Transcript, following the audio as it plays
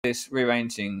this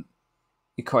rearranging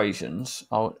equations,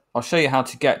 I'll show you how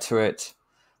to get to it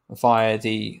via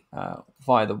the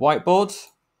whiteboard.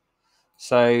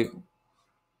 So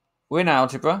we're in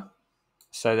algebra.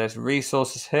 So there's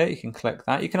resources here. You can click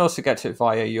that. You can also get to it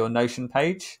via your Notion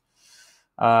page.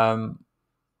 And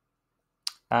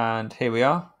here we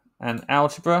are. And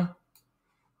algebra.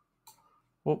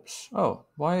 Whoops. Oh,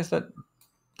 why is that?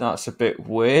 That's a bit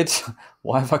weird.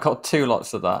 Why have I got two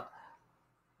lots of that?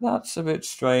 That's a bit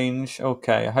strange.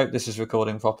 Okay, I hope this is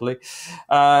recording properly.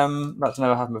 That's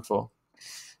never happened before.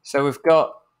 So we've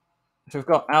got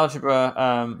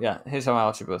algebra. Yeah, here's our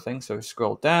algebra thing. So we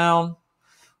scroll down.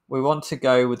 We want to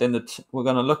go within we're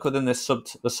going to look within the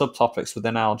subtopics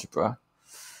within algebra,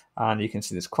 and you can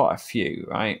see there's quite a few,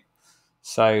 right?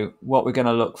 So what we're going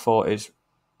to look for is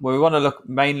we want to look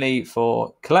mainly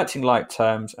for collecting like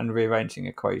terms and rearranging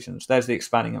equations. There's the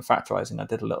expanding and factorizing I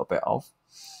did a little bit of.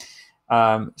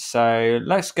 So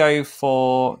let's go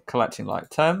for collecting like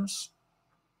terms.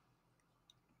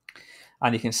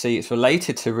 And you can see it's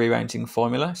related to rearranging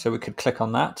formula. So we could click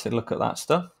on that to look at that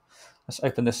stuff. Let's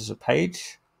open this as a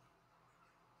page.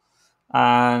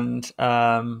 And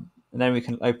then we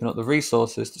can open up the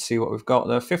resources to see what we've got.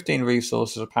 There are 15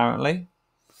 resources apparently.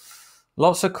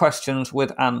 Lots of questions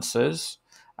with answers.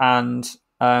 And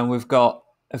we've got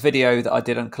a video that I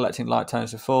did on collecting like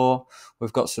terms before.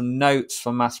 We've got some notes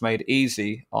from Maths Made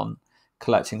Easy on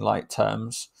collecting like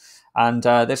terms. And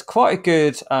there's quite a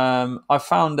good, I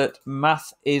found that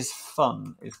Math is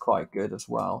Fun is quite good as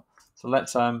well. So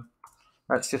let's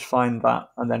just find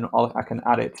that, and then I can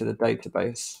add it to the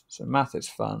database. So Math is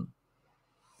Fun.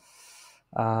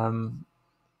 And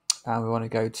we want to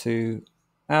go to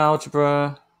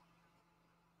algebra.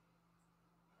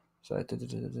 So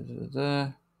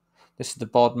this is the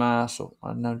BODMAS, or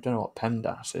I don't know what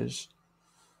PEMDAS is.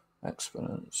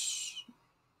 Exponents.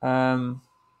 To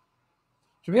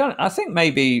be honest, I think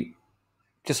maybe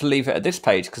just leave it at this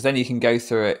page, because then you can go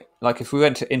through it. Like if we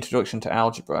went to Introduction to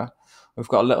Algebra, we've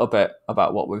got a little bit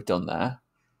about what we've done there.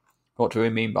 What do we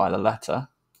mean by the letter?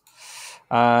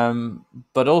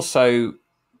 But also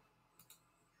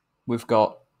we've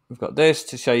got this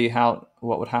to show you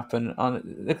what would happen.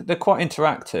 And they're quite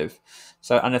interactive.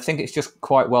 So, and I think it's just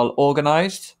quite well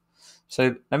organized.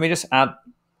 So let me just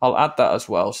I'll add that as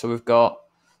well. So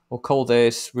we'll call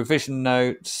this revision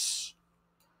notes,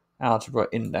 algebra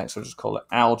index. We'll just call it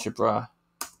algebra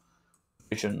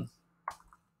revision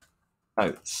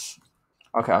notes.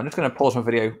 Okay, I'm just going to pause my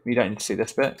video. You don't need to see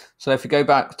this bit. So if you go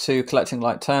back to collecting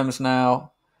like terms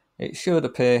now, it should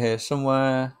appear here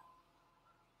somewhere.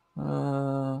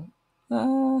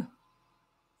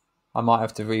 I might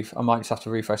just have to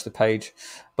refresh the page,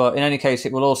 but in any case,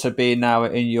 it will also be now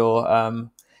in your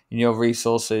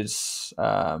resources,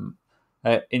 in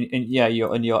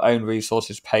your own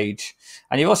resources page.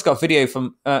 And you've also got video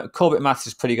from Corbett Maths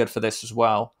is pretty good for this as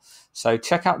well. So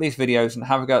check out these videos and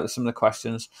have a go at some of the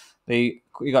questions. You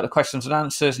got the questions and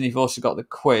answers, and you've also got the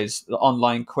quiz, the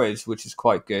online quiz, which is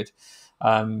quite good.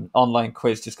 Online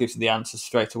quiz just gives you the answers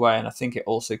straight away, and I think it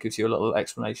also gives you a little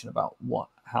explanation about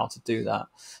how to do that.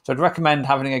 So I'd recommend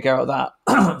having a go at that,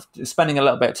 spending a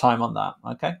little bit of time on that.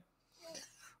 Okay,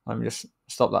 let me just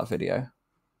stop that video.